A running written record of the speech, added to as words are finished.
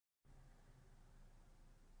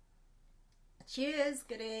Cheers,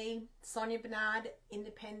 good day. Sonia Bernard,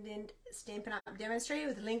 independent Stampin' Up! Demonstrator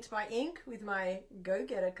with Linked by Ink with my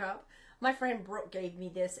Go-Getter cup. My friend Brooke gave me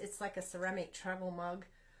this. It's like a ceramic travel mug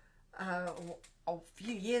a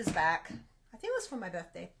few years back. I think it was for my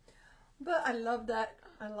birthday. But I love that.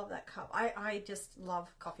 I love that cup. I just love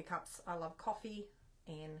coffee cups. I love coffee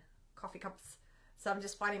and coffee cups. So I'm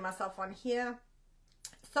just finding myself on here.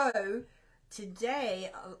 So today,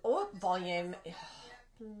 or volume.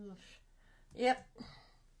 Yep,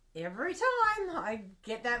 every time I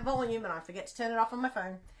get that volume and I forget to turn it off on my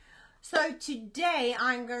phone. So today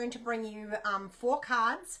I'm going to bring you 4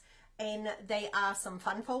 cards, and they are some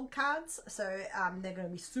fun fold cards. So they're going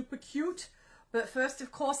to be super cute. But first,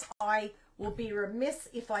 of course, I will be remiss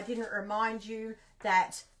if I didn't remind you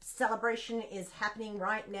that celebration is happening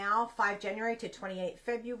right now, 5 January to 28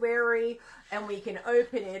 February, and we can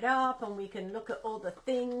open it up and we can look at all the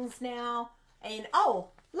things now. And oh,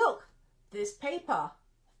 look, this paper,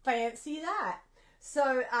 fancy that.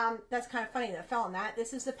 So that's kind of funny that I fell on that.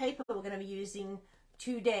 This is the paper we're going to be using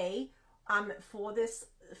today for this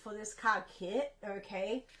card kit.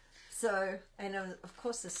 Okay, so, and of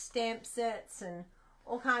course the stamp sets and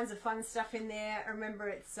all kinds of fun stuff in there. Remember,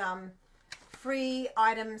 it's free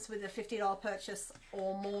items with a $50 purchase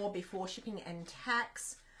or more before shipping and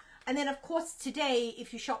tax. And then of course today,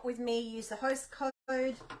 if you shop with me, use the host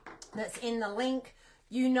code that's in the link.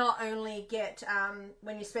 You not only get,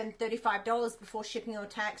 when you spend $35 before shipping or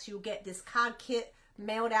tax, you'll get this card kit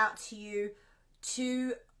mailed out to you,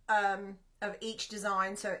 2 of each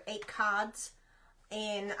design, so 8 cards.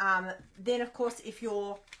 And then of course, if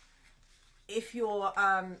your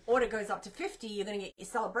order goes up to 50, you're going to get your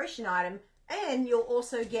celebration item. And you'll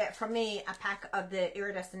also get from me a pack of the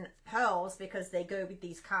iridescent pearls because they go with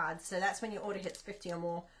these cards. So that's when your order hits 50 or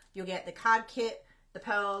more. You'll get the card kit, the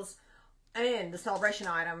pearls, and the celebration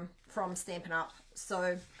item from Stampin' Up!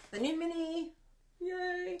 So the new mini,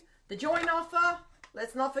 yay! The join offer,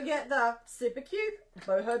 let's not forget the super cute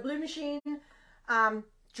boho blue machine.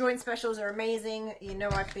 Joint specials are amazing. You know,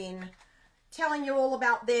 I've been telling you all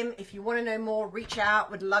about them. If you want to know more, reach out.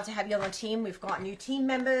 Would love to have you on the team. We've got new team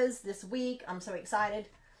members this week. I'm so excited.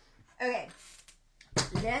 Okay,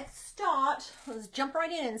 let's start. Let's jump right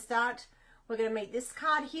in and start. We're going to make this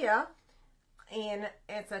card here. And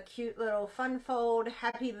it's a cute little fun fold,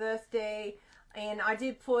 happy birthday. And I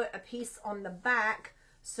did put a piece on the back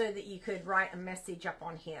so that you could write a message up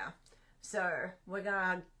on here. So we're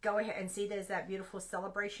gonna go ahead and see there's that beautiful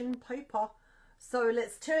celebration paper. So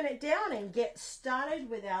let's turn it down and get started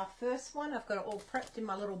with our first one. I've got it all prepped in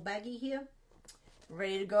my little baggie here,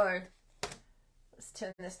 ready to go. Let's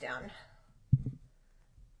turn this down.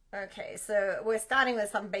 Okay, so we're starting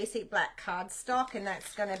with some basic black cardstock, and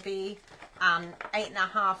that's going to be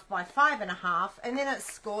 8.5 by 5.5, and then it's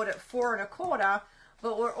scored at 4 1/4,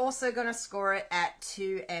 but we're also going to score it at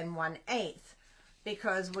 2 1/8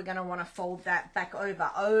 because we're going to want to fold that back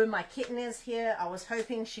over. Oh, my kitten is here. I was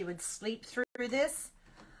hoping she would sleep through this.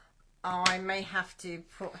 I may have to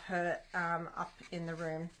put her up in the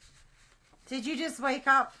room. Did you just wake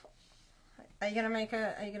up? Are you going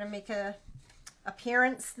to make a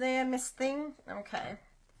appearance there, Miss Thing? Okay.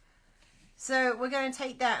 So we're going to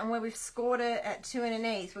take that, and where we've scored it at 2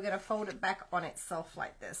 1/8, we're going to fold it back on itself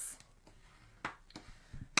like this.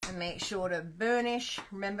 And make sure to burnish.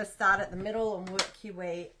 Remember, start at the middle and work your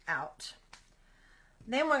way out.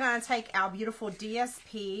 Then we're going to take our beautiful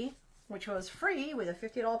DSP, which was free with a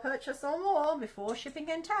 $50 purchase or more before shipping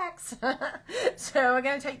and tax. So we're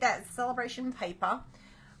going to take that celebration paper,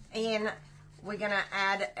 and we're going to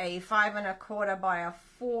add a 5 1/4 by a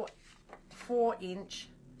 4 inch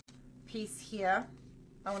piece here.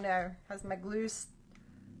 Oh no, has my glue,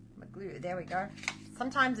 there we go.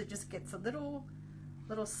 Sometimes it just gets a little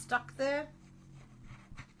stuck there.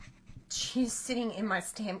 She's sitting in my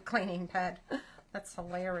stamp cleaning pad. That's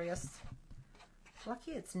hilarious.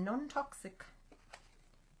 Lucky it's non-toxic.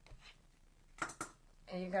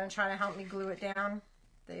 And you're going to try to help me glue it down.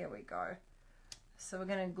 There we go. So we're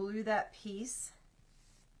going to glue that piece.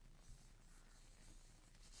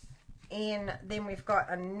 And then we've got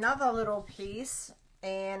another little piece,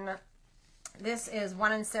 and this is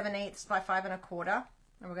 1 7/8 by 5 1/4,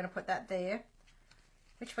 and we're going to put that there.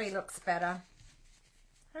 Which way looks better?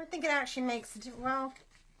 I don't think it actually makes well,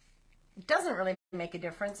 it doesn't really make a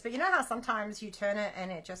difference, but you know how sometimes you turn it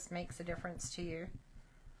and it just makes a difference to you.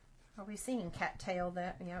 Are we seeing cattail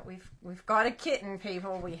there? Yeah, we've got a kitten,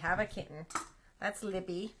 people. We have a kitten. That's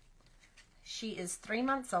Libby. She is 3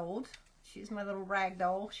 months old. She's my little rag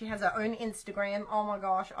doll. She has her own Instagram. Oh my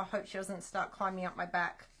gosh, I hope she doesn't start climbing up my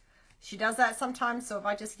back. She does that sometimes, so if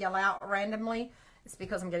I just yell out randomly, It's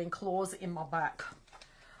because I'm getting claws in my back.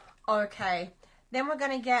 Okay, then we're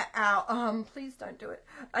going to get our, please don't do it,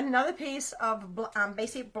 another piece of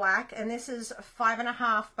basic black, and this is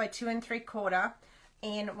 5.5 by 2 3/4,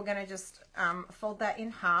 and we're going to just fold that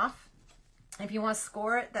in half. If you want to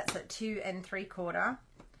score it, that's at 2 3/4.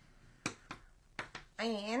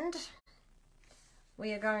 And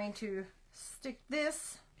we are going to stick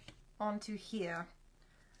this onto here.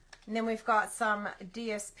 And then we've got some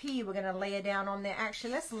DSP we're going to layer down on there.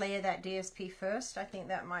 Actually, let's layer that DSP first. I think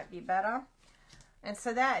that might be better. And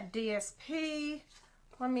so that DSP,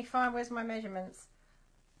 let me find, where's my measurements?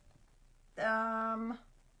 2.5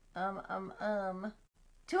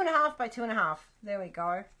 by 2.5. There we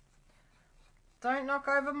go. Don't knock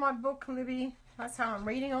over my book, Libby. That's how I'm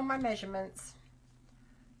reading all my measurements.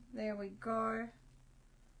 There we go.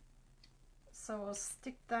 So we'll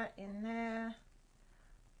stick that in there.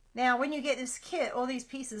 Now, when you get this kit, all these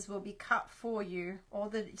pieces will be cut for you.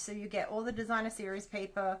 So you get all the designer series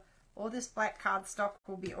paper, all this black cardstock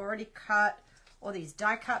will be already cut, all these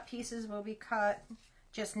die cut pieces will be cut,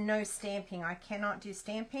 just no stamping. I cannot do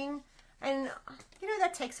stamping, and you know,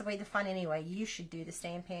 that takes away the fun anyway. You should do the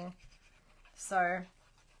stamping. So,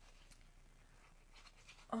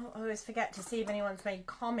 oh, I always forget to see if anyone's made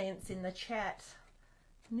comments in the chat.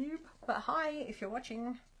 Nope, but hi if you're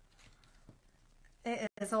watching.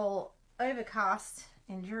 It is all overcast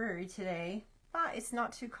and dreary today, but it's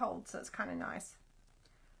not too cold, so it's kind of nice.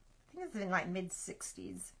 I think it's in like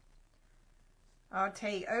mid-60s. I'll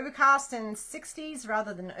take overcast and 60s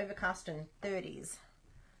rather than overcast and 30s.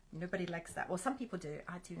 Nobody likes that. Well, some people do.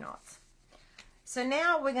 I do not. So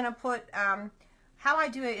now we're going to put, how I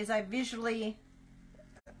do it is I visually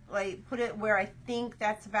like put it where I think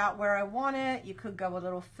that's about where I want it. You could go a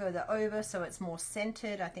little further over so it's more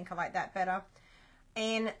centered. I think I like that better.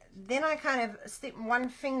 And then I kind of stick one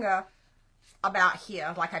finger about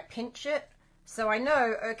here, like I pinch it. So I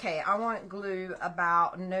know, okay, I want glue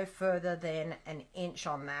about no further than an inch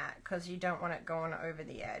on that, because you don't want it going over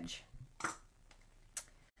the edge.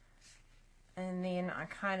 And then I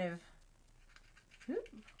kind of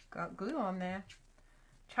got glue on there.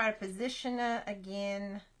 Try to position it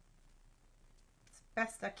again as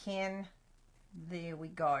best I can. There we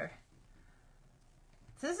go.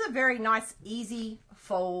 So this is a very nice, easy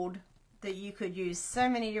fold that you could use so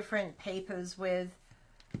many different papers with.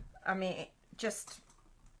 I mean, just,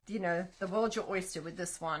 you know, the world's your oyster with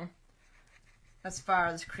this one as far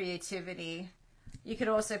as creativity. You could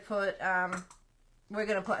also put, we're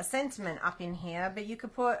going to put a sentiment up in here, but you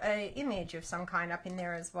could put an image of some kind up in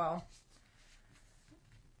there as well.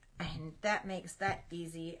 And that makes that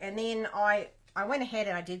easy. And then I went ahead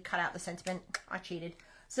and I did cut out the sentiment. I cheated.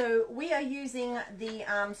 So we are using the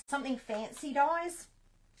Something Fancy dies,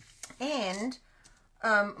 and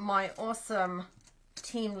my awesome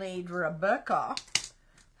team lead Rebecca,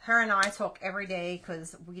 her and I talk every day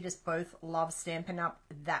because we just both love Stampin' Up!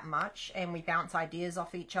 That much, and we bounce ideas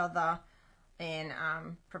off each other and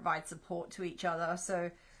provide support to each other.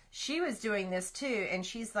 So she was doing this too, and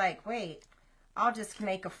she's like, wait, I'll just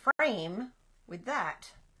make a frame with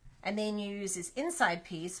that and then use this inside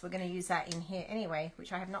piece. We're going to use that in here anyway,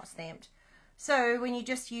 which I have not stamped. So when you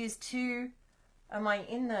just use two, am I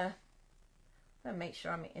in the, let me make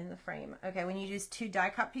sure I'm in the frame. Okay, when you use two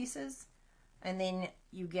die cut pieces, and then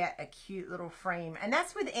you get a cute little frame. And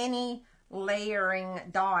that's with any layering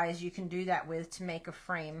dies you can do that with to make a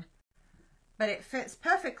frame. But it fits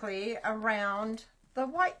perfectly around the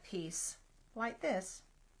white piece, like this.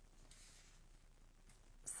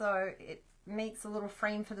 So it makes a little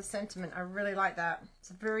frame for the sentiment. I really like that. It's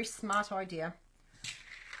a very smart idea.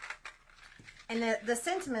 And the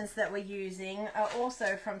sentiments that we're using are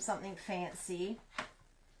also from Something Fancy,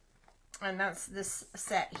 and that's this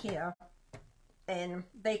set here, and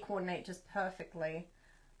they coordinate just perfectly.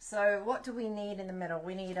 So what do we need in the middle?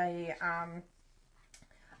 We need a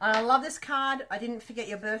I love this card. I didn't forget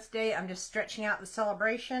your birthday. I'm just stretching out the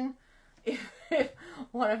celebration. If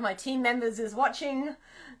one of my team members is watching,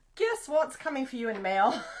 guess what's coming for you in the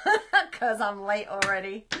mail? Because I'm late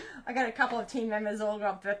already. I got a couple of team members all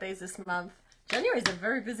got birthdays this month. January is a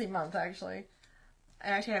very busy month, actually. I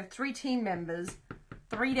actually have 3 team members,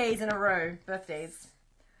 3 days in a row, birthdays.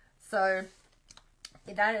 So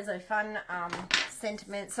that is a fun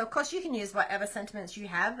sentiment. So of course you can use whatever sentiments you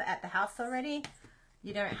have at the house already.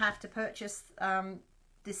 You don't have to purchase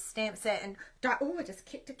this stamp set and oh, I just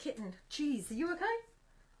kicked a kitten. Jeez, are you okay?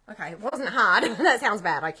 Okay, it wasn't hard. That sounds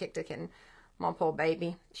bad. I kicked a kitten. My poor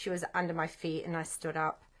baby. She was under my feet and I stood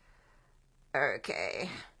up. Okay.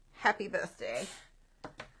 Happy birthday.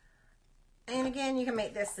 And again, you can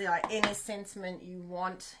make this like any sentiment you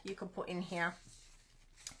want. You can put in here.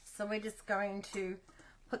 So we're just going to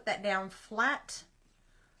put that down flat.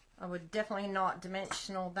 I would definitely not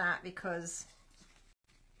dimensional that, because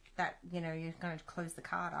that, you know, you're going to close the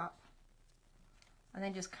card up. And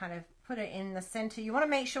then just kind of put it in the center. You want to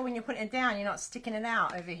make sure when you're putting it down, you're not sticking it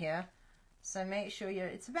out over here. So make sure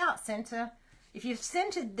it's about center. If you've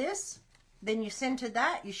centered this, then you centered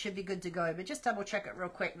that, you should be good to go. But just double check it real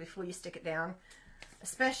quick before you stick it down.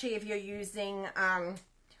 Especially if you're using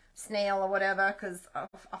snail or whatever, because I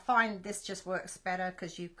find this just works better,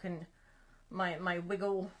 because you can, my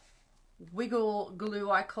wiggle glue,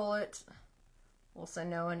 I call it, also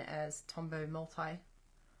known as Tombow Multi,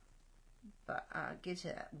 but gives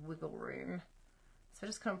you that wiggle room. So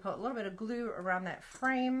just going to put a little bit of glue around that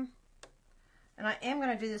frame, and I am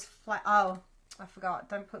going to do this flat. Oh, I forgot,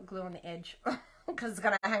 don't put glue on the edge because it's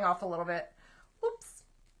going to hang off a little bit. Whoops,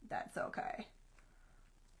 that's okay.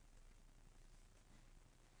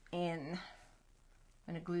 And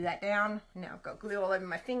I'm going to glue that down. Now I've got glue all over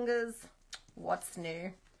my fingers. What's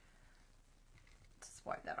new? Just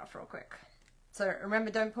wipe that off real quick. So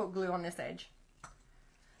remember, don't put glue on this edge.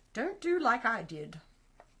 Don't do like I did.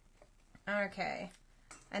 Okay.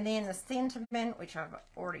 And then the sentiment, which I've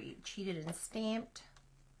already cheated and stamped.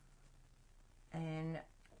 And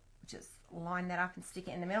just line that up and stick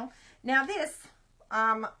it in the middle. Now this,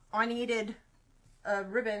 I needed a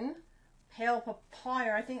ribbon, pale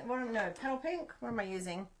papaya, I think, petal pink? What am I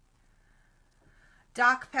using?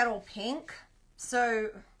 Dark petal pink.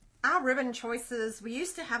 So our ribbon choices, we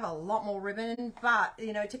used to have a lot more ribbon, but,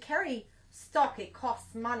 you know, to carry stock, it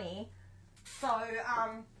costs money. So,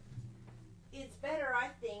 it's better, I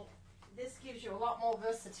think. This gives you a lot more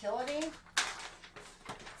versatility.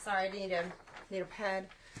 Sorry, I need a pad.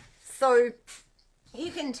 So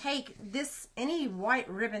you can take this, any white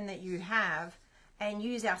ribbon that you have, and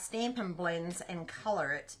use our Stampin' Blends and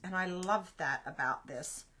color it. And I love that about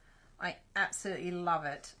this. I absolutely love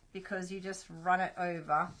it, because you just run it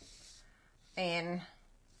over and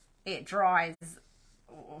it dries,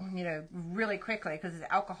 you know, really quickly, because it's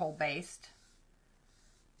alcohol based.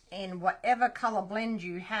 And whatever color blend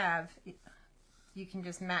you have, you can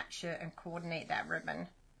just match it and coordinate that ribbon,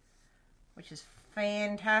 which is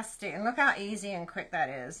fantastic. And look how easy and quick that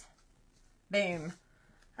is. Boom.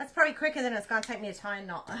 That's probably quicker than it's going to take me to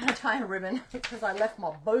tie a ribbon, because I left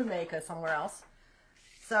my bow maker somewhere else.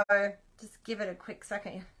 So just give it a quick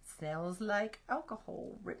second. It smells like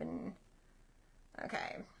alcohol ribbon.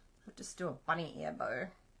 Okay, we'll just do a bunny ear bow.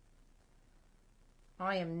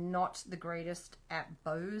 I am not the greatest at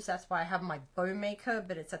bows. That's why I have my bow maker,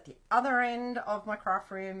 but it's at the other end of my craft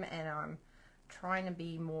room, and I'm trying to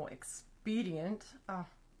be more expedient. Oh,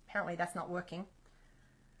 apparently that's not working.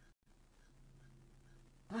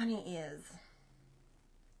 Bunny ears.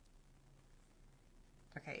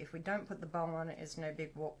 Okay, if we don't put the bow on it, it's no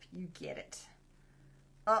big whoop. You get it.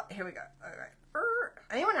 Oh, here we go. All right.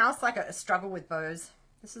 Anyone else like a struggle with bows?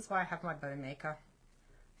 This is why I have my bow maker.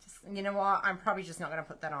 Just, you know what? I'm probably just not going to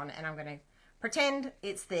put that on, and I'm going to pretend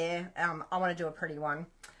it's there. I want to do a pretty one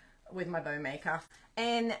with my bow maker.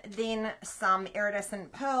 And then some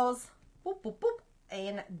iridescent pearls. Boop, boop, boop.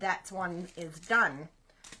 And that one is done.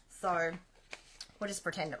 So we'll just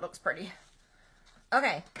pretend it looks pretty.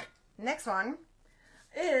 Okay, next one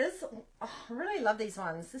is, oh, I really love these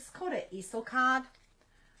ones. This is called an easel card,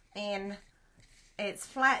 and it's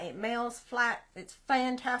flat, it mails flat, it's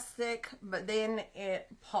fantastic, but then it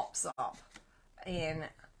pops up and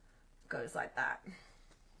goes like that.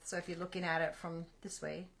 So if you're looking at it from this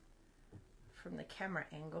way, from the camera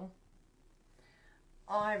angle,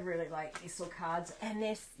 I really like easel cards, and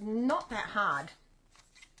they're not that hard.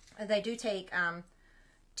 They do take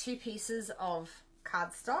 2 pieces of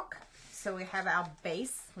cardstock. So we have our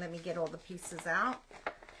base. Let me get all the pieces out.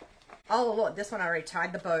 Oh, look, this one I already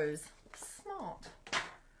tied the bows. Smart.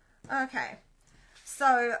 Okay.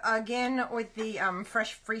 So again, with the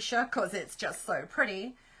fresh freesia, because it's just so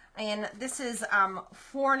pretty. And this is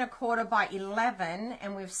 4 1/4 by 11,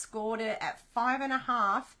 and we've scored it at 5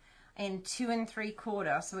 1/2 and 2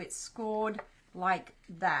 3/4. So it's scored like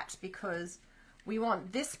that, because we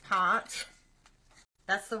want this part.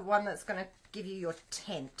 That's the one that's going to give you your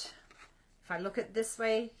tent. If I look at this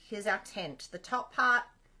way, here's our tent. The top part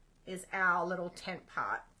is our little tent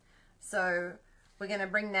part. So we're going to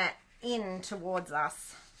bring that in towards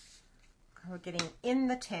us. We're getting in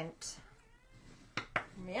the tent.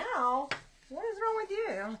 Meow. What is wrong with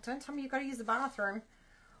you? Don't tell me you've got to use the bathroom.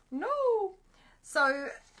 No. So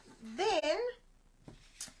then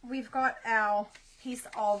we've got our piece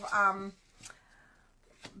of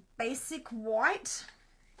basic white,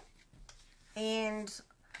 and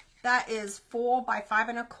That is 4 by 5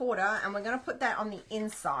 1/4, and we're going to put that on the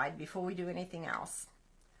inside before we do anything else,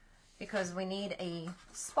 because we need a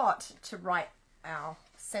spot to write our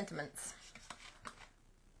sentiments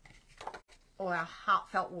or our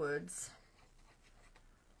heartfelt words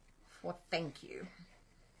for thank you.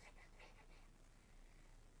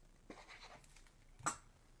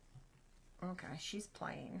 Okay, she's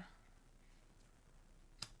playing.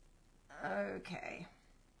 Okay.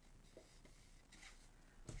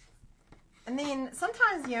 And then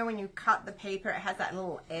sometimes, you know, when you cut the paper, it has that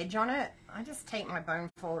little edge on it. I just take my bone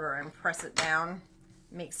folder and press it down.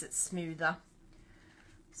 Makes it smoother.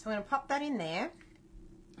 So we're going to pop that in there.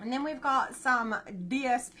 And then we've got some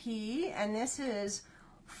DSP, and this is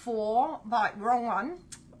 4 by, wrong one.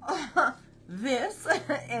 This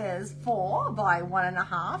is 4 by 1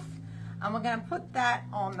 1/2. And we're going to put that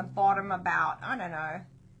on the bottom about, I don't know,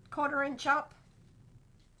 1/4 inch up.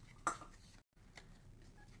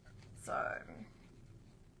 So,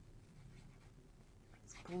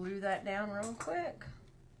 let's glue that down real quick.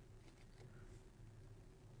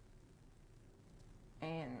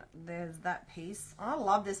 And there's that piece. I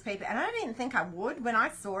love this paper, and I didn't think I would. When I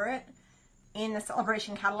saw it in the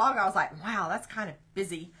Celebration catalog, I was like, wow, that's kind of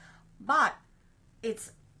busy. But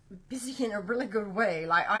it's busy in a really good way.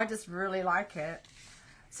 Like, I just really like it.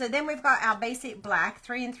 So then we've got our basic black,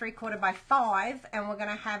 3 3/4 by 5, and we're going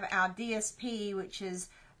to have our DSP, which is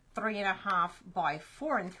 3 1/2 by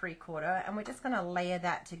 4 3/4, and we're just going to layer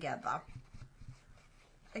that together.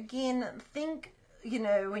 Again, think, you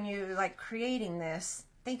know, when you're like creating this,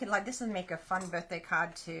 thinking like this would make a fun birthday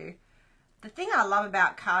card too. The thing I love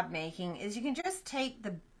about card making is you can just take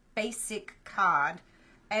the basic card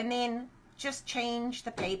and then just change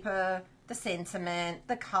the paper, the sentiment,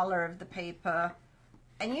 the color of the paper,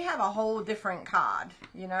 and you have a whole different card,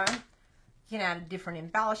 you know. You can add different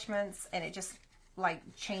embellishments, and it just like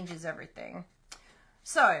changes everything.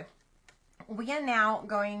 So we are now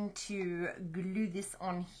going to glue this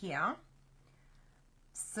on here.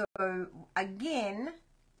 So again,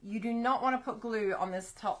 you do not want to put glue on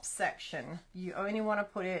this top section. You only want to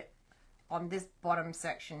put it on this bottom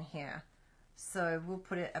section here. So we'll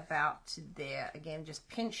put it about to there. Again, just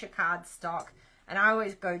pinch your cardstock, and I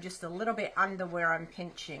always go just a little bit under where I'm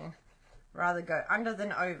pinching, rather go under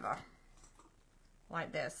than over,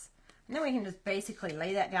 like this. And then we can just basically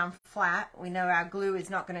lay that down flat. We know our glue is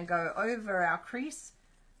not going to go over our crease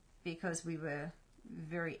because we were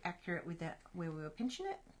very accurate with that where we were pinching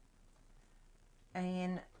it.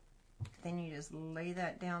 And then you just lay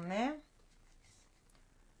that down there.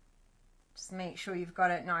 Just make sure you've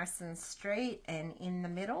got it nice and straight and in the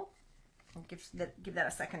middle. And give that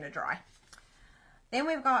a second to dry. Then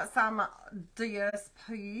we've got some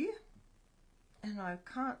DSP, and I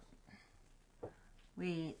can't.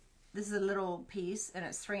 This is a little piece, and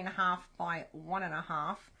it's 3 1/2 by 1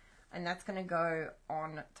 1/2, and that's going to go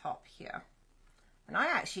on top here. And I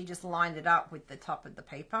actually just lined it up with the top of the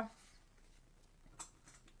paper.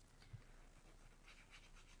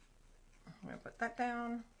 I'm going to put that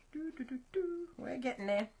down. We're getting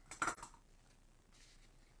there.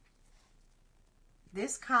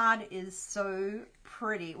 This card is so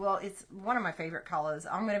pretty. Well, it's one of my favorite colors.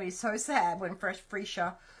 I'm going to be so sad when Fresh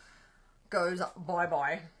Freesia goes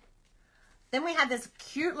bye-bye. Then we have this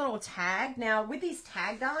cute little tag. Now, with these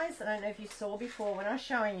tag dies, I don't know if you saw before when I was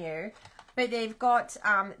showing you, but they've got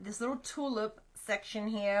this little tulip section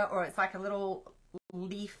here, or it's like a little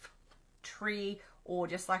leaf tree, or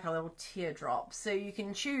just like a little teardrop. So you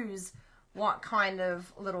can choose what kind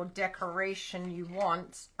of little decoration you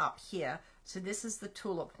want up here. So this is the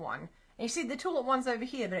tulip one. And you see the tulip one's over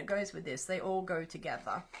here, but it goes with this. They all go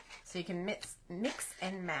together. So you can mix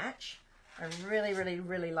and match. I really, really,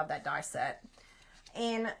 really love that die set.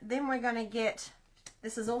 And then we're going to get,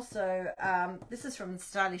 this is also, this is from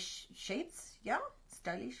Stylish Shapes. Yeah,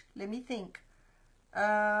 Stylish. Let me think.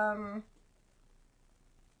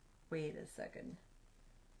 Wait a second.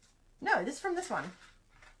 No, this is from this one.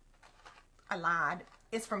 I lied.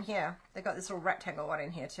 It's from here. They got this little rectangle one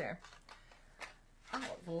in here too.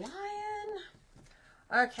 Oh, lion.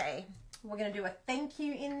 Okay, we're going to do a thank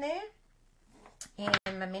you in there. And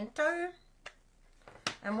memento.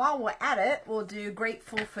 And while we're at it, we'll do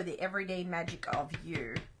grateful for the everyday magic of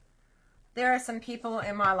you. There are some people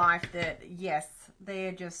in my life that, yes,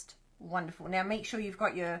 they're just wonderful. Now make sure you've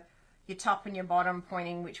got your top and your bottom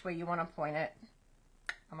pointing which way you want to point it.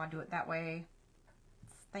 I might do it that way.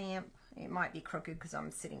 Stamp. It might be crooked because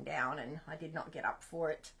I'm sitting down and I did not get up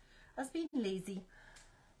for it. I was being lazy.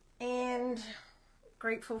 And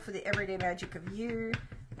grateful for the everyday magic of you.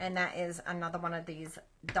 And that is another one of these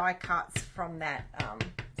die cuts from that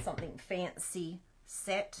something fancy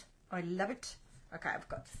set I love it. Okay, I've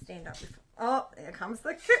got to stand up. Oh, there comes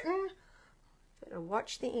the kitten. Better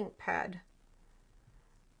watch the ink pad.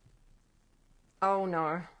 Oh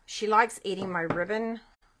no, she likes eating my ribbon.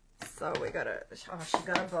 So we gotta, oh, she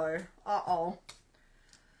got a bow. Uh-oh.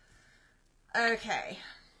 Okay.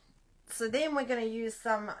 So then we're going to use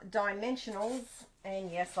some dimensionals.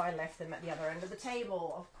 And yes, I left them at the other end of the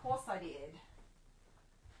table. Of course I did.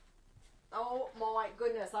 Oh my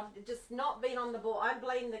goodness, I've just not been on the ball. I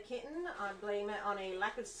blame the kitten. I blame it on a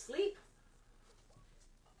lack of sleep.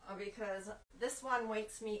 Because this one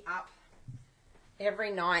wakes me up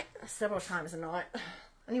every night, several times a night.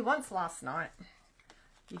 Only once last night.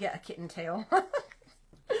 You get a kitten tail.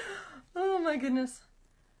 Oh my goodness.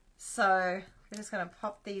 So we're just going to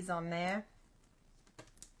pop these on there.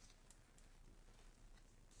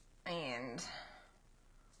 And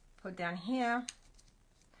put down here.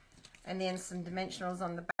 And then some dimensionals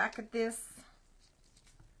on the back of this.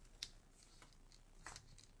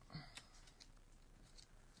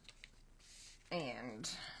 And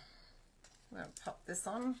I'm going to pop this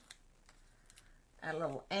on at a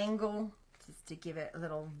little angle just to give it a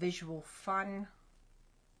little visual fun.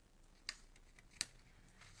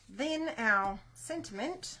 Then our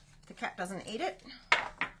sentiment, the cat doesn't eat it.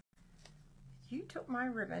 You took my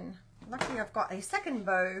ribbon. Luckily I've got a second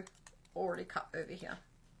bow already cut over here.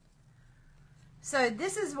 So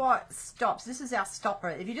this is what stops. This is our stopper.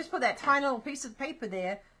 If you just put that tiny little piece of paper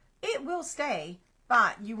there, it will stay.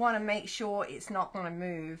 But you want to make sure it's not going to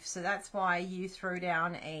move. So that's why you throw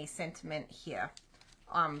down a sentiment here.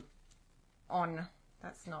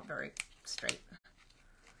 That's not very straight.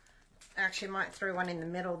 Actually, I might throw one in the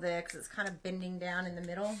middle there because it's kind of bending down in the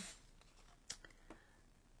middle.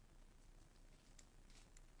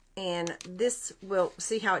 And this will,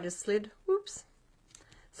 see how it just slid? Whoops.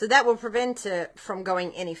 So that will prevent it from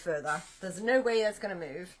going any further. There's no way that's going to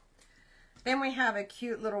move. Then we have a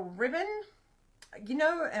cute little ribbon. You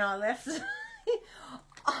know, and I left,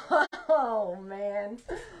 oh man,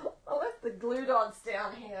 I left the glue dots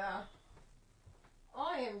down here.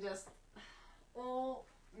 I am just all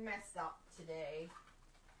messed up today.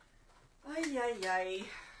 Ay, ay, ay.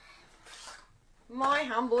 My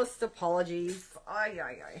humblest apologies. Ay,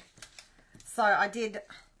 ay, ay. So I did,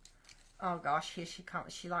 oh gosh, here she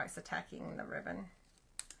comes. She likes attacking the ribbon.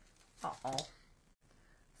 Uh-oh.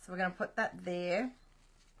 So we're going to put that there.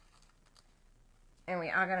 And we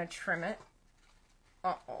are going to trim it.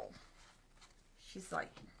 Uh-oh. She's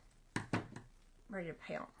like ready to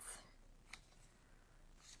pounce.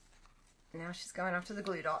 Now she's going after the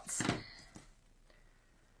glue dots.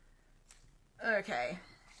 Okay.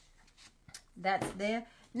 That's there.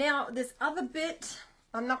 Now this other bit,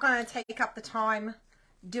 I'm not going to take up the time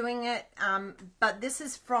doing it. But this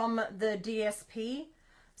is from the DSP.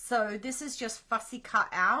 So this is just fussy cut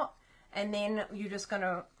out. And then you're just going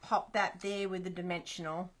to pop that there with the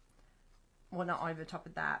dimensional. Well, not over top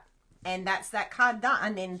of that. And that's that card done.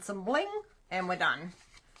 And then some bling. And we're done.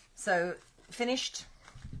 So, finished.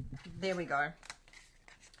 There we go.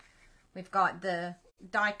 We've got the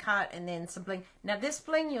die cut and then some bling. Now, this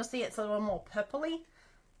bling, you'll see it's a little more purpley.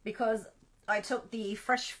 Because I took the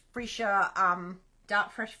Fresh Freesia,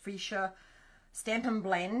 Dark Fresh Freesia Stampin'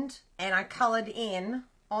 Blend. And I coloured in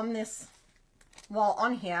on this, while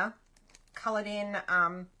on here. Colored in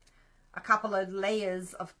a couple of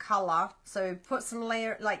layers of color. So put some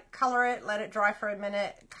layer, like color it, let it dry for a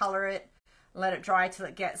minute, color it, let it dry till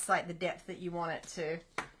it gets like the depth that you want it to.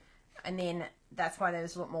 And then that's why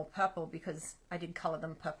there's a lot more purple, because I did color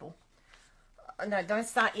them purple. No, don't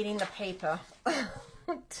start eating the paper.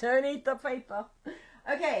 Don't eat the paper.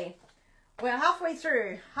 Okay, we're halfway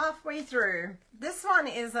through. This one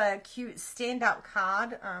is a cute stand-up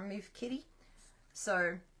card. Move kitty.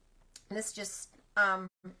 So this just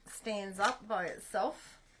stands up by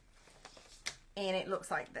itself, and it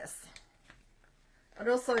looks like this. It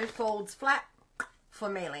also folds flat for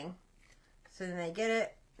mailing. So then they get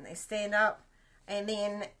it, and they stand up, and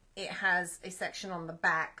then it has a section on the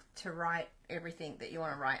back to write everything that you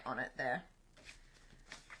want to write on it there.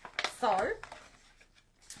 So,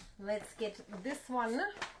 let's get this one.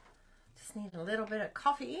 Just need a little bit of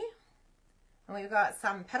coffee. And we've got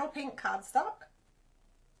some petal pink cardstock.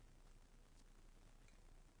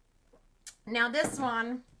 Now this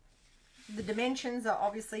one, the dimensions are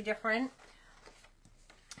obviously different.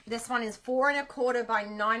 This one is 4 1/4 by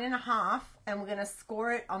 9 1/2, and we're going to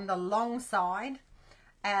score it on the long side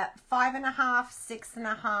at 5 1/2, 6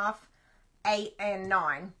 1/2, 8 and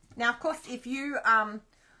 9. Now, of course, if you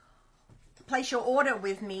place your order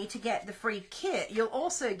with me to get the free kit, you'll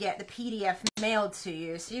also get the PDF mailed to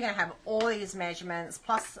you. So you're going to have all these measurements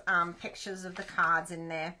plus pictures of the cards in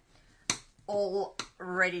there. all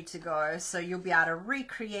ready to go. So you'll be able to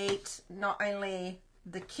recreate not only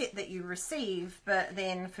the kit that you receive, but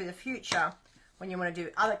then for the future when you want to do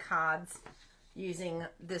other cards using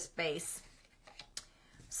this base.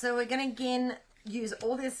 So we're going to again use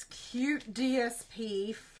all this cute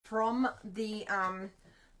DSP from the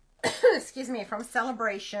excuse me, from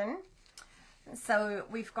Celebration. So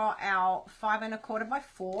we've got our 5 1/4 by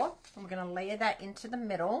 4, and we're going to layer that into the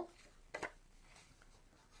middle.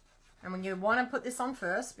 And when you want to put this on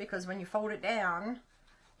first, because when you fold it down,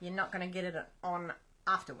 you're not going to get it on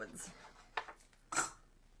afterwards.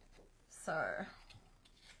 So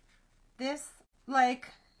this, like,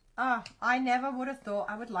 I never would have thought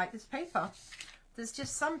I would like this paper. There's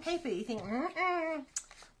just some paper you think,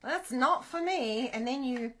 that's not for me, and then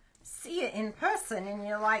you see it in person and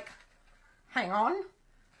you're like, hang on,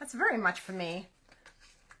 that's very much for me.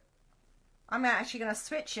 I'm actually going to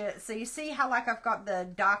switch it. So you see how like I've got the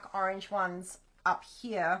dark orange ones up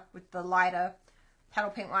here with the lighter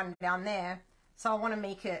paddle pink one down there. So I want to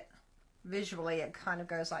make it visually, it kind of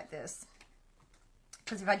goes like this.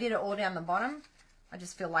 Because if I did it all down the bottom, I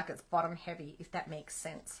just feel like it's bottom heavy, if that makes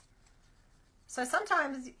sense. So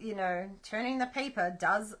sometimes, you know, turning the paper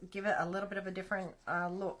does give it a little bit of a different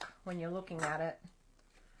look when you're looking at it.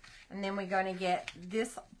 And then we're going to get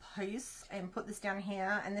this piece and put this down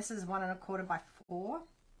here. And this is 1 1/4 by 4.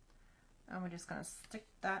 And we're just going to stick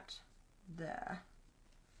that there.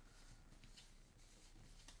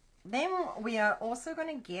 Then we are also going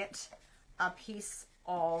to get a piece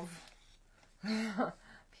of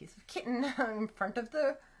kitten in front of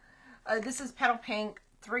the, this is Paddle Pink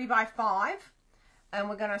 3 by 5. And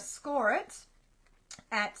we're going to score it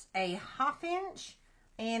at a 1/2 inch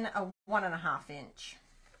and a 1 1/2 inch.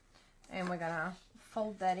 And we're going to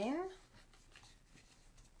fold that in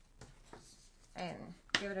and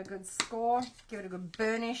give it a good score, give it a good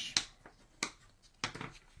burnish.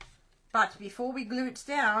 But before we glue it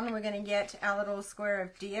down, we're going to get our little square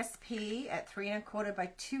of DSP at 3 1/4 by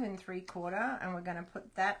 2 3/4, and we're going to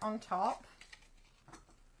put that on top.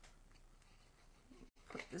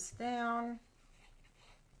 Put this down.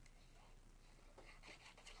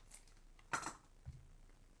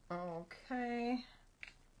 Okay.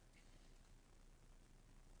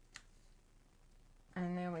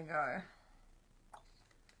 And there we go.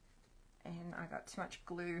 And I got too much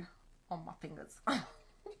glue on my fingers.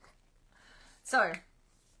 So,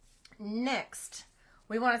 next,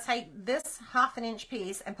 we want to take this 1/2 inch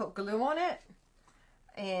piece and put glue on it.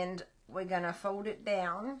 And we're going to fold it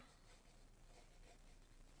down.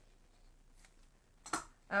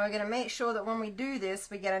 And we're going to make sure that when we do this,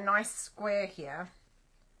 we get a nice square here.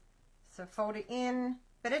 So fold it in.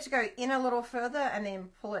 Better to go in a little further and then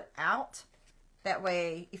pull it out. That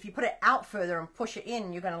way, if you put it out further and push it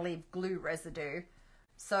in, you're going to leave glue residue.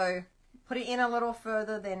 So put it in a little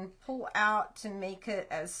further, then pull out to make it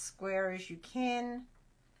as square as you can.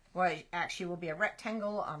 Well, it actually will be a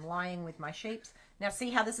rectangle. I'm lying with my shapes. Now see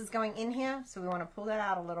how this is going in here? So we want to pull that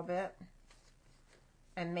out a little bit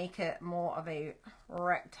and make it more of a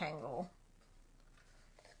rectangle.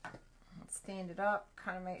 Let's stand it up,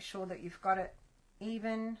 kind of make sure that you've got it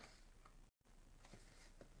even.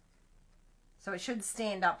 So it should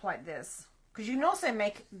stand up like this. Because you can also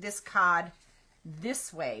make this card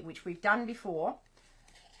this way, which we've done before.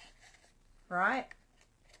 Right?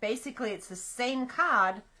 Basically, it's the same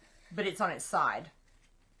card, but it's on its side.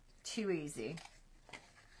 Too easy.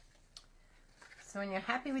 So when you're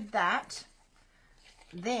happy with that,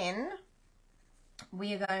 then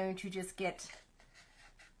we are going to just get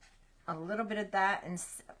a little bit of that and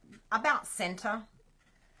about center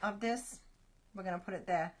of this. We're going to put it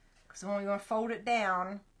there. Because when we want to fold it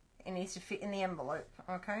down, it needs to fit in the envelope,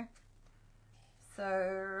 okay?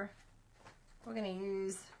 So we're going to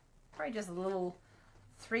use probably just a little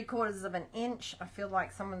 3/4 of an inch. I feel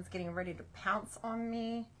like someone's getting ready to pounce on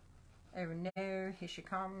me. Oh no, here she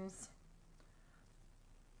comes.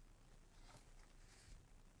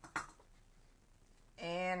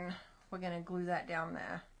 And we're going to glue that down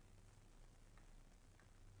there.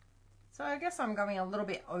 So I guess I'm going a little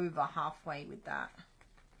bit over halfway with that.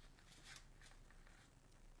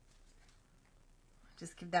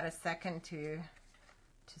 Just give that a second to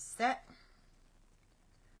set.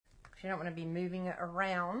 You don't want to be moving it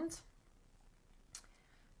around.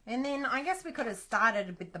 And then I guess we could have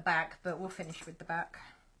started with the back, but we'll finish with the back.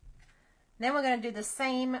 Then we're going to do the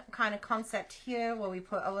same kind of concept here where we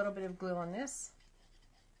put a little bit of glue on this.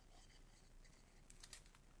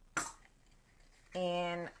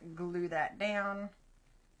 And glue that down.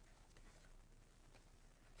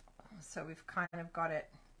 So we've kind of got it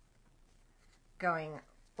going,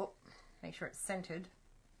 oh, make sure it's centered.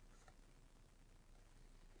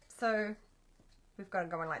 So we've got to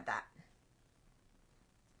go in like that.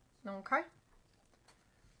 Okay.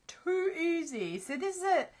 Too easy. So this is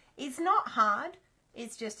it. It's not hard.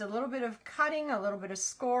 It's just a little bit of cutting, a little bit of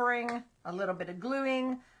scoring, a little bit of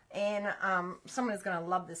gluing, and someone is going to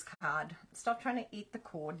love this card. Stop trying to eat the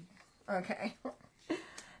cord. Okay.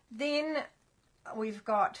 Then we've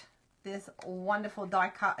got this wonderful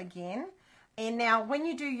die cut again. And now when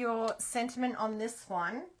you do your sentiment on this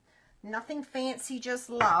one, nothing fancy, just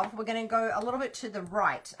love. We're going to go a little bit to the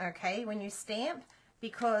right, okay, when you stamp,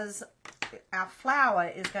 because our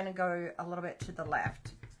flower is going to go a little bit to the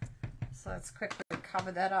left. So let's quickly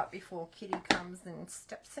cover that up before Kitty comes and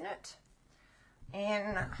steps in it.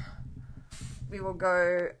 And we will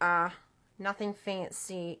go nothing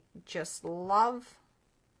fancy, just love,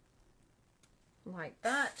 like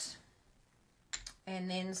that. And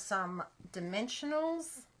then some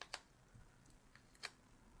dimensionals.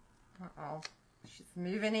 Uh-oh, she's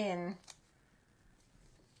moving in.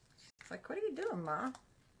 She's like, what are you doing, Ma?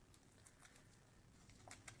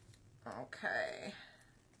 Okay.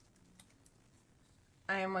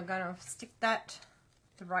 And we're going to stick that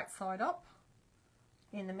the right side up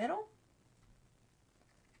in the middle.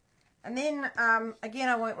 And then, again,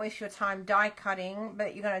 I won't waste your time die cutting,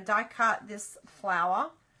 but you're going to die cut this flower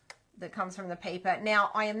that comes from the paper. Now,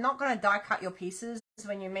 I am not going to die cut your pieces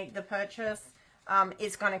when you make the purchase.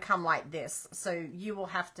 It's going to come like this. So you will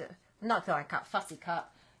have to, not die cut, fussy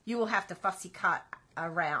cut. You will have to fussy cut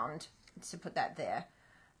around to put that there.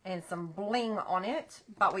 And some bling on it.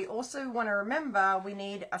 But we also want to remember we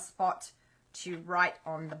need a spot to write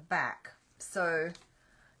on the back. So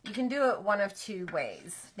you can do it one of two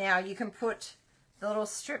ways. Now you can put the little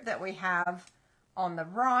strip that we have on the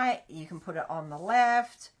right. You can put it on the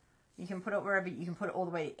left. You can put it wherever. You can put it all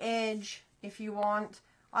the way to the edge if you want.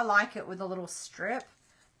 I like it with a little strip.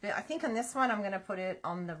 But I think on this one I'm going to put it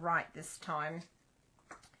on the right this time.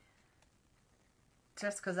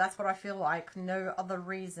 Just because that's what I feel like. No other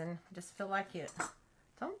reason. I just feel like it.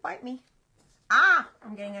 Don't bite me. Ah!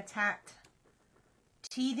 I'm getting attacked.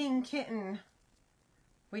 Teething kitten.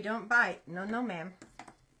 We don't bite. No, no, ma'am.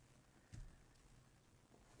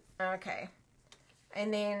 Okay.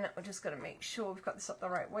 And then we're just going to make sure we've got this up the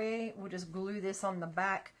right way. We'll just glue this on the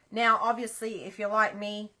back. Now, obviously, if you're like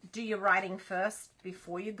me, do your writing first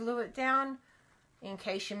before you glue it down, in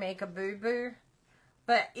case you make a boo-boo.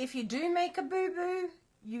 But if you do make a boo-boo,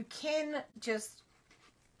 you can just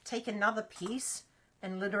take another piece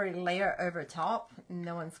and literally layer it over top.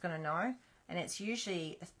 No one's going to know. And it's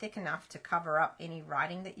usually thick enough to cover up any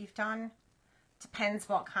writing that you've done. Depends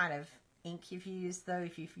what kind of ink you've used, though.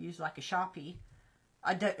 If you've used like a Sharpie,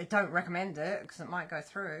 I don't recommend it because it might go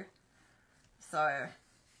through. So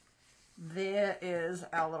there is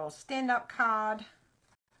our little stand-up card.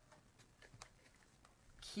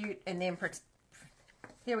 Cute. And then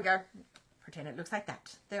here we go. Pretend it looks like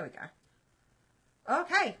that. There we go.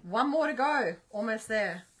 Okay, one more to go. Almost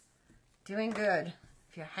there. Doing good.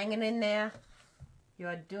 If you're hanging in there, you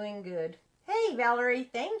are doing good. Hey, Valerie,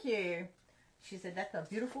 thank you. She said that's a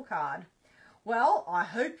beautiful card. Well, I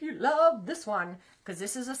hope you love this one because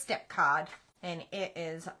this is a step card and it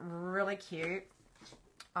is really cute.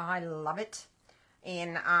 I love it.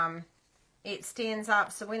 And it stands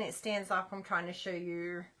up. So when it stands up, I'm trying to show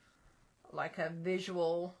you like a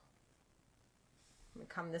visual. Let me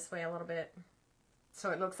come this way a little bit.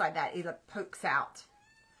 So it looks like that. It pokes out.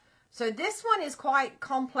 So this one is quite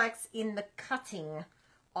complex in the cutting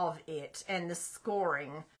of it and the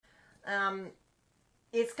scoring.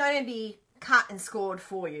 It's going to be cut and scored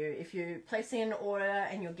for you. If you're placing an order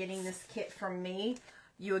and you're getting this kit from me,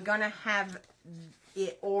 you are going to have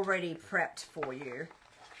it already prepped for you.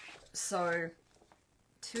 So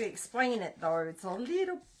to explain it though, it's a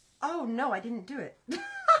little... Oh no, I didn't do it.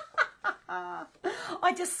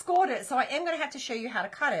 I just scored it, so I am going to have to show you how to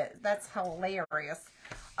cut it. That's hilarious.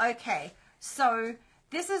 Okay, so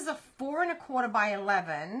this is a 4 1/4 by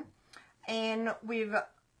 11, and we've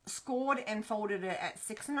scored and folded it at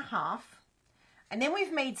 6 1/2, and then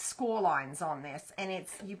we've made score lines on this, and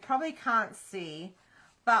it's, you probably can't see,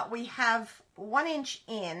 but we have 1 inch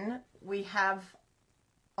in, we have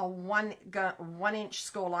a 1 inch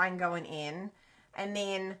score line going in, and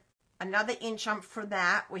then another inch up for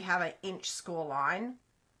that, we have an inch score line.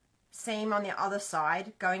 Same on the other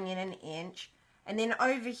side, going in an inch. And then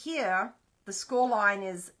over here, the score line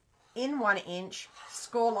is in 1 inch,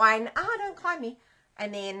 score line, don't climb me,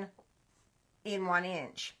 and then in 1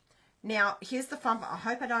 inch. Now, here's the fun part. I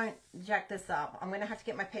hope I don't jack this up. I'm going to have to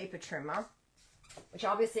get my paper trimmer, which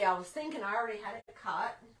obviously I was thinking I already had it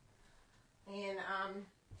cut. And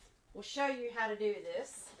we'll show you how to do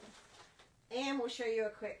this. And we'll show you a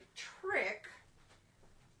quick trick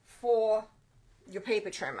for your paper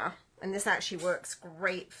trimmer. And this actually works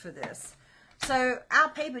great for this. So our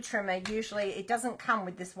paper trimmer, usually it doesn't come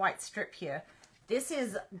with this white strip here. This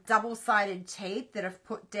is double-sided tape that I've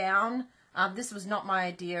put down. This was not my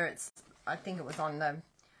idea. I think it was on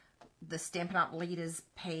the Stampin' Up! Leaders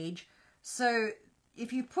page. So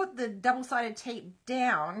if you put the double-sided tape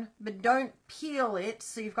down, but don't peel it,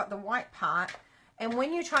 so you've got the white part, and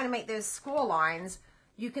when you're trying to make those score lines,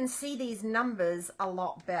 you can see these numbers a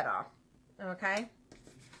lot better, okay?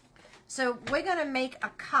 So we're going to make a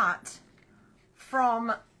cut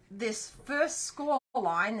from this first score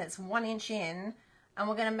line that's 1 inch in, and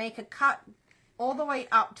we're going to make a cut all the way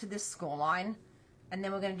up to this score line, and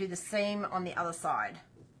then we're going to do the same on the other side.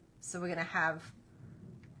 So we're going to have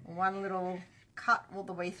one little cut all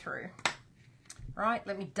the way through. Right,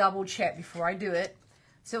 let me double check before I do it.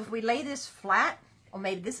 So if we lay this flat, or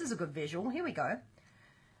maybe this is a good visual, here we go.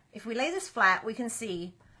 If we lay this flat, we can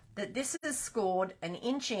see that this is scored 1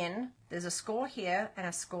 inch in. There's a score here and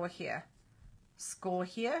a score here. Score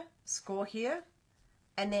here,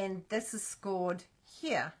 and then this is scored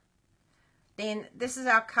here. Then this is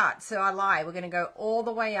our cut. So I lied, we're going to go all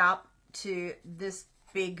the way up to this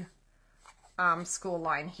big score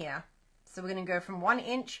line here. So we're going to go from 1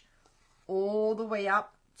 inch all the way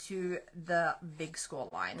up to the big score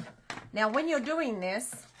line. Now when you're doing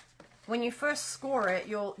this, when you first score it,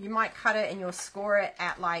 you might cut it and you'll score it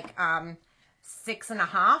at like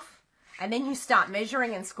 6.5, and then you start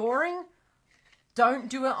measuring and scoring. Don't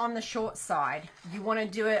do it on the short side. You want to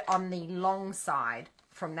do it on the long side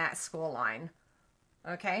from that score line.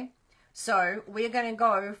 Okay? So we're going to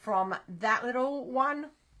go from that little one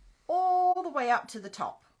all the way up to the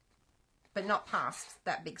top, but not past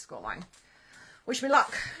that big score line. Wish me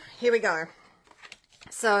luck. Here we go.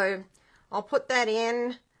 So I'll put that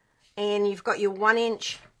in, and you've got your 1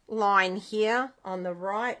 inch line here on the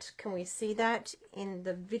right. Can we see that in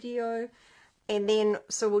the video? And then,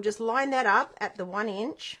 so we'll just line that up at the 1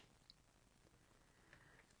 inch.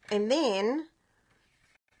 And then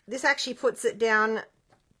this actually puts it down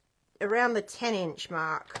around the 10 inch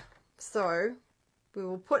mark. So we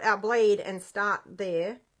will put our blade and start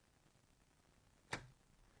there.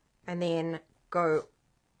 And then go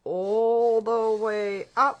all the way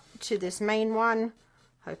up to this main one.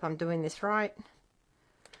 Hope I'm doing this right.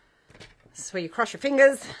 This is where you cross your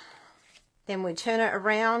fingers. Then we turn it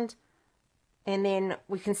around. And then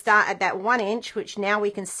we can start at that 1 inch, which now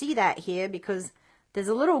we can see that here because there's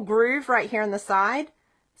a little groove right here on the side.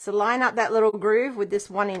 So line up that little groove with this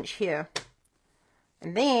 1 inch here.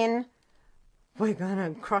 And then we're going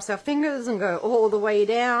to cross our fingers and go all the way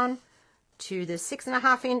down to the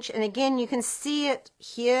 6.5 inch. And again, you can see it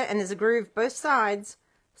here, and there's a groove both sides.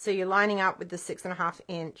 So you're lining up with the 6.5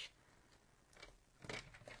 inch.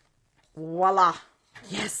 Voila.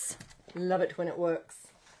 Yes. Love it when it works.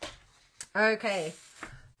 Okay,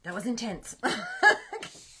 that was intense.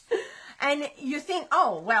 And you think,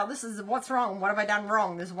 oh, well, this is what's wrong. What have I done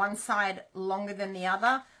wrong? There's one side longer than the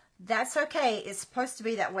other. That's okay. It's supposed to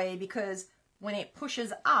be that way because when it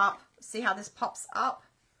pushes up, see how this pops up?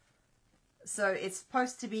 So it's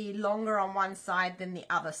supposed to be longer on one side than the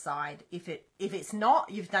other side. If it's not,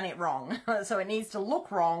 you've done it wrong. So it needs to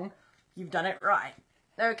look wrong. You've done it right.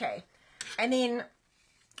 Okay. And then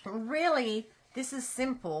really, this is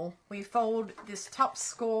simple. We fold this top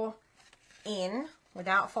score in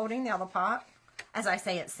without folding the other part. As I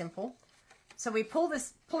say, it's simple. So we pull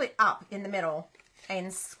it up in the middle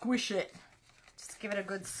and squish it. Just give it a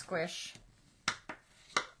good squish.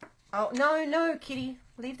 Oh, no, kitty.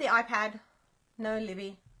 Leave the iPad. No,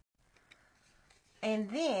 Libby. And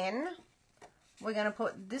then we're going to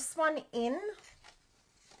put this one in.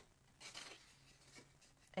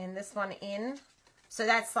 And this one in. So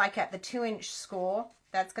that's like at the 2 inch score.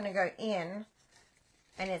 That's going to go in.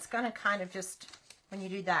 And it's going to kind of just, when you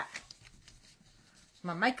do that,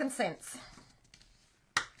 am I making sense?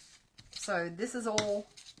 So this is all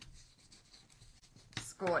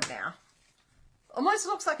scored now. Almost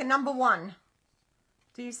looks like a number 1.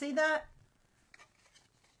 Do you see that?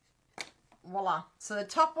 Voila. So the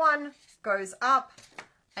top one goes up,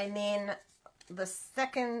 and then the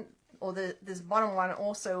second, or this bottom one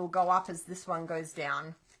also will go up as this one goes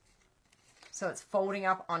down. So it's folding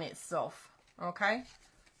up on itself. Okay?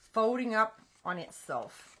 Folding up on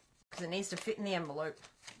itself. Because it needs to fit in the envelope.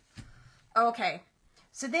 Okay.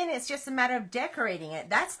 So then it's just a matter of decorating it.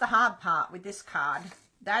 That's the hard part with this card.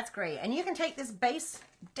 That's great. And you can take this base,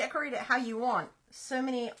 decorate it how you want. So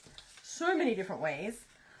many different ways.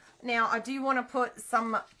 Now, I do want to put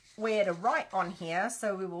somewhere to write on here.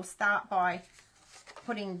 So we will start by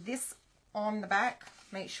putting this on the back.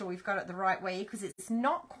 Make sure we've got it the right way because it's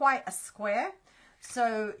not quite a square.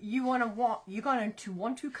 So you're going to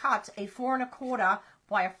want to cut a 4 1/4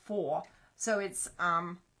 by a 4. So it's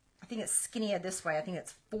I think it's skinnier this way. I think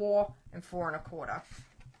it's 4 and 4 1/4.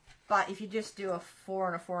 But if you just do a 4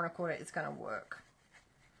 and a 4 1/4, it's going to work.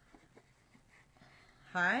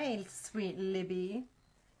 Hi, sweet Libby.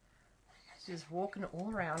 She's walking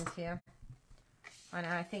all around here. I know,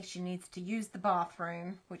 I think she needs to use the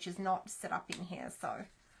bathroom, which is not set up in here, so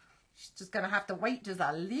she's just going to have to wait just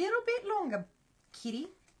a little bit longer, kitty.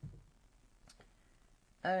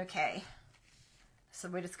 Okay, so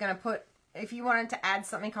we're just going to put, if you wanted to add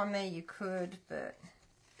something on there, you could, but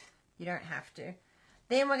you don't have to.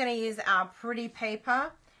 Then we're going to use our pretty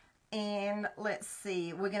paper, and let's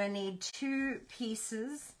see, we're going to need 2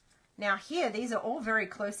 pieces. Now here, these are all very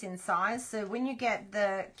close in size, so when you get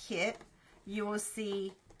the kit, you will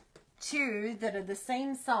see 2 that are the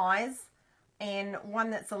same size and one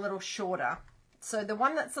that's a little shorter. So the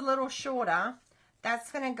one that's a little shorter,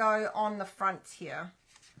 that's going to go on the front here.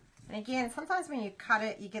 And again, sometimes when you cut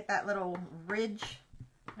it, you get that little ridge.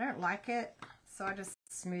 I don't like it, so I just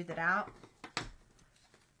smooth it out.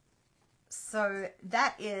 So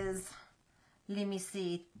that is, let me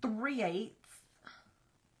see, 3/8.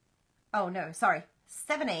 Oh no, sorry,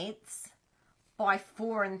 7/8 by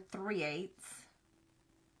 4 3/8,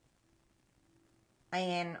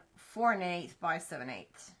 and 4 1/8 by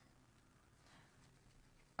 7/8.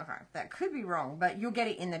 Okay, that could be wrong, but you'll get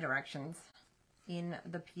it in the directions in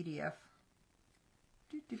the PDF.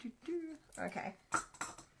 Okay,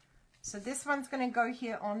 so this one's going to go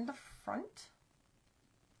here on the front,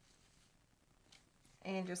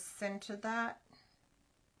 and just center that.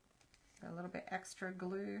 A little bit extra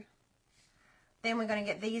glue. Then we're going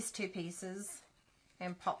to get these 2 pieces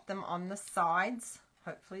and pop them on the sides.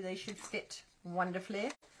 Hopefully they should fit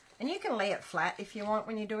wonderfully. And you can lay it flat if you want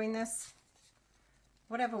when you're doing this.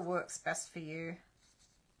 Whatever works best for you.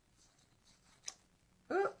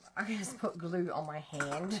 Ooh, I just put glue on my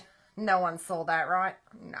hand. No one saw that, right?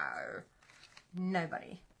 No.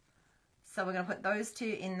 Nobody. So we're going to put those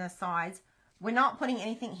 2 in the sides. We're not putting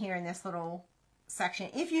anything here in this little section.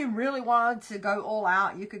 If you really wanted to go all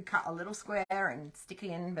out, you could cut a little square and stick it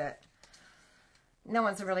in, but no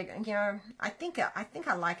one's really, you know, I think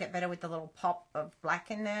I like it better with the little pop of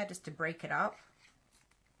black in there just to break it up.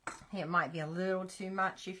 It might be a little too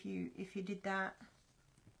much if you did that.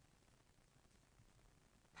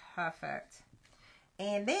 Perfect.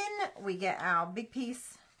 And then we get our big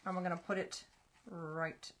piece and we're going to put it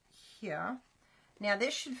right here. Now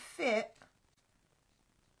this should fit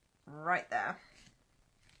right there.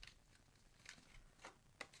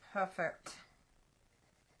 Perfect.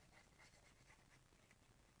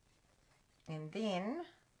 And then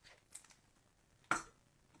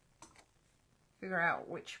figure out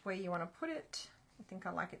which way you want to put it. I think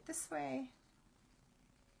I like it this way.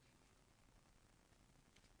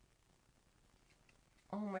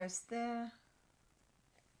 Almost there.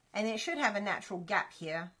 And it should have a natural gap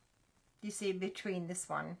here. You see between this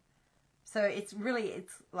one. So it's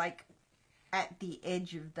like at the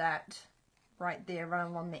edge of that. Right there, right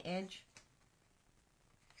along the edge.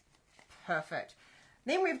 Perfect.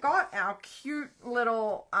 Then we've got our cute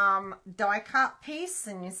little die cut piece,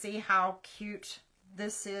 and you see how cute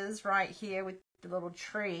this is right here with the little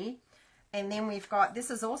tree. And then we've got,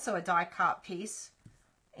 this is also a die cut piece,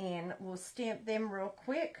 and we'll stamp them real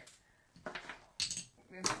quick.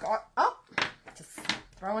 We've got, oh, just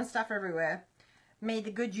throwing stuff everywhere. May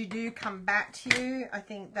the good you do come back to you. I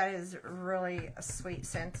think that is really a sweet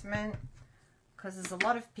sentiment, because there's a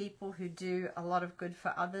lot of people who do a lot of good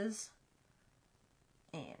for others.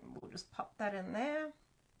 And we'll just pop that in there.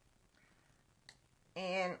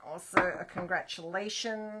 And also a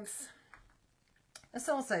congratulations. This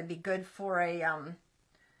also be good for a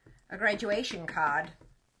graduation card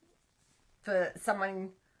for someone,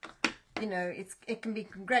 you know, it can be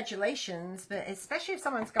congratulations, but especially if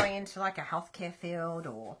someone's going into like a healthcare field,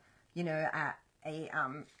 or, you know, at a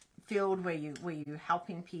field where you're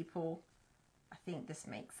helping people. I think this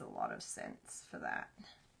makes a lot of sense for that.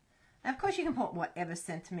 And of course you can put whatever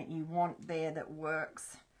sentiment you want there that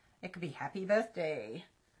works. It could be happy birthday,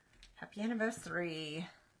 happy anniversary,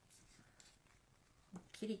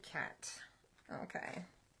 kitty cat. Okay.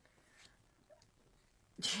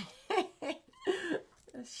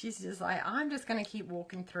 She's just like, I'm just going to keep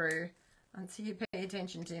walking through until you pay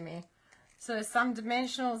attention to me. So some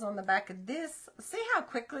dimensionals on the back of this. See how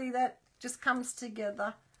quickly that just comes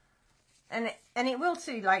together. And it will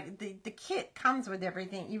too, like the kit comes with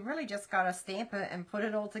everything. You really just got to stamp it and put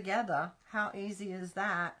it all together. How easy is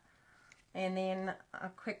that? And then a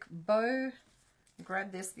quick bow.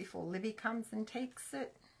 Grab this before Libby comes and takes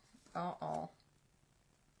it. Uh-oh.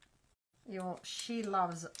 She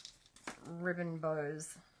loves ribbon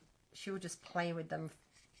bows. She will just play with them.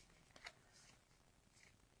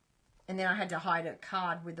 And then I had to hide a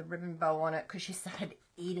card with the ribbon bow on it because she started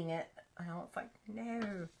eating it. And I was like,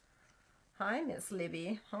 no. Hi, Miss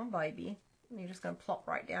Libby. Oh, baby. You're just going to plop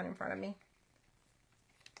right down in front of me.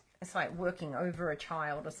 It's like working over a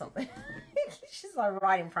child or something. She's like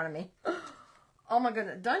right in front of me. Oh my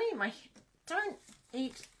goodness. Don't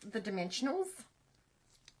eat the dimensionals.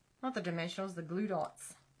 Not the dimensionals, the glue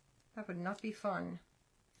dots. That would not be fun.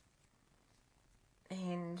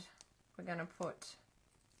 And we're going to put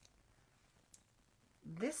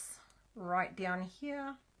this right down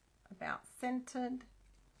here, about centered.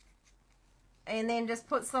 And then just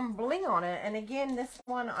put some bling on it. And again, this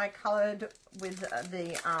one I colored with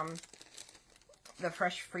the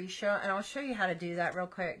Fresh Freesia. And I'll show you how to do that real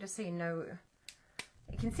quick, just so you know.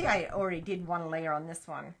 You can see I already did one layer on this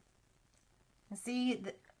one. You see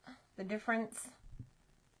the difference?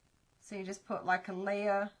 So you just put like a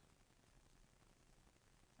layer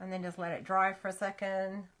and then just let it dry for a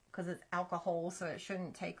second, because it's alcohol, so it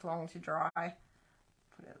shouldn't take long to dry.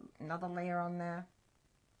 Put another layer on there.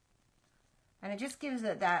 And it just gives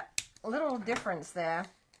it that little difference there.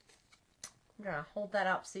 I'm going to hold that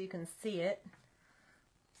up so you can see it.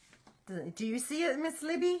 Do you see it, Miss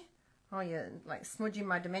Libby? Oh, you're like smudging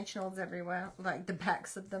my dimensionals everywhere, like the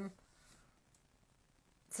backs of them.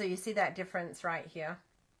 So you see that difference right here.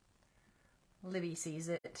 Libby sees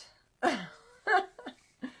it. And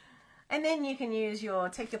then you can use your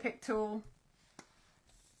take your pick tool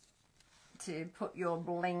to put your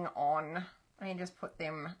bling on. And just put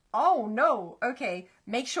them. Oh no, okay.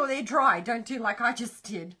 Make sure they're dry. Don't do like I just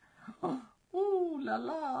did. Ooh la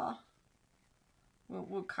la.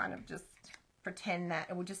 We'll kind of just pretend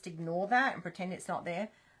that, we'll just ignore that and pretend it's not there.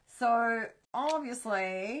 So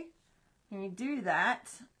obviously, when you do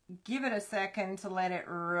that, give it a second to let it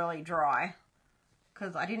really dry.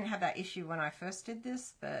 Because I didn't have that issue when I first did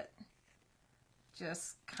this, but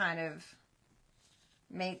just kind of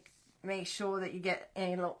make sure that you get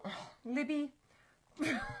any little, Libby,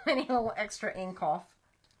 any little extra ink off.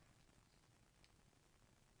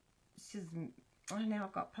 It's just, oh, now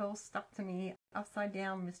I've got pearls stuck to me upside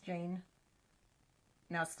down, Miss Jane.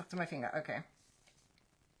 Now it's stuck to my finger. Okay.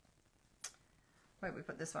 Wait, we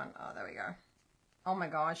put this one. Oh, there we go. Oh my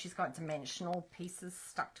god, she's got dimensional pieces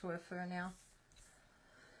stuck to her fur now.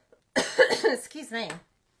 Excuse me.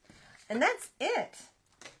 And that's it.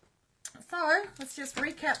 So, let's just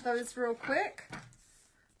recap those real quick.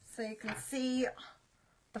 So you can see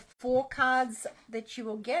the 4 cards that you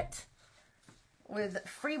will get with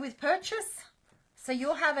free with purchase. So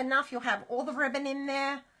you'll have enough. You'll have all the ribbon in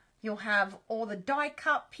there. You'll have all the die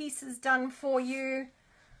cut pieces done for you.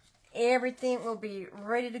 Everything will be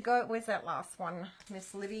ready to go. Where's that last one,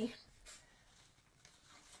 Miss Libby?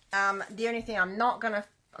 The only thing I'm not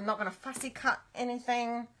gonna fussy cut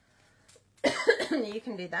anything. You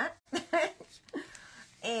can do that.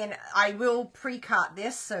 And I will pre-cut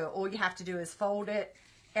this, so all you have to do is fold it.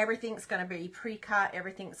 Everything's going to be pre-cut.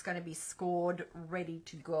 Everything's going to be scored, ready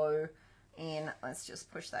to go. And let's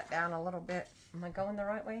just push that down a little bit. Am I going the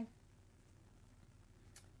right way?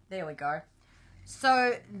 There we go.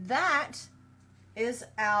 So that is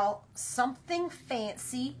our something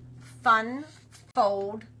fancy, fun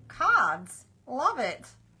fold cards. Love it.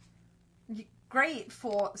 Great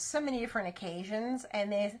for so many different occasions, and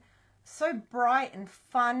they're so bright and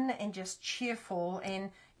fun and just cheerful. And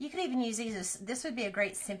you could even use these as, this would be a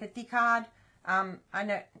great sympathy card. I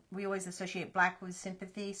know we always associate black with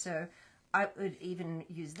sympathy, so I would even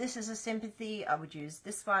use this as a sympathy. I would use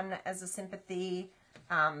this one as a sympathy.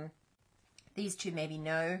 These two maybe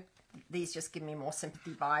no. These just give me more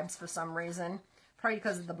sympathy vibes for some reason, probably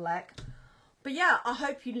because of the black. But yeah, I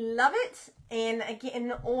hope you love it. And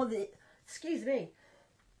again, all the, excuse me.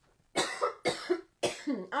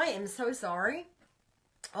 I am so sorry.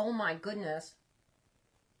 Oh my goodness.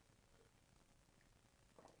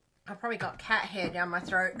 I probably got cat hair down my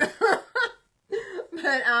throat. But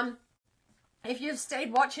if you've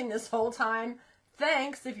stayed watching this whole time,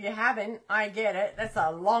 thanks. If you haven't, I get it. That's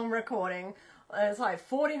a long recording. It's like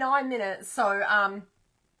 49 minutes. So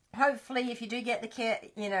hopefully if you do get the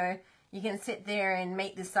kit, you know, you can sit there and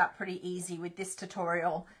make this up pretty easy with this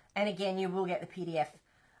tutorial. And again, you will get the PDF.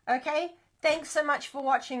 Okay? Thanks so much for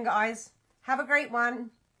watching, guys. Have a great one.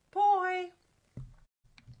 Bye.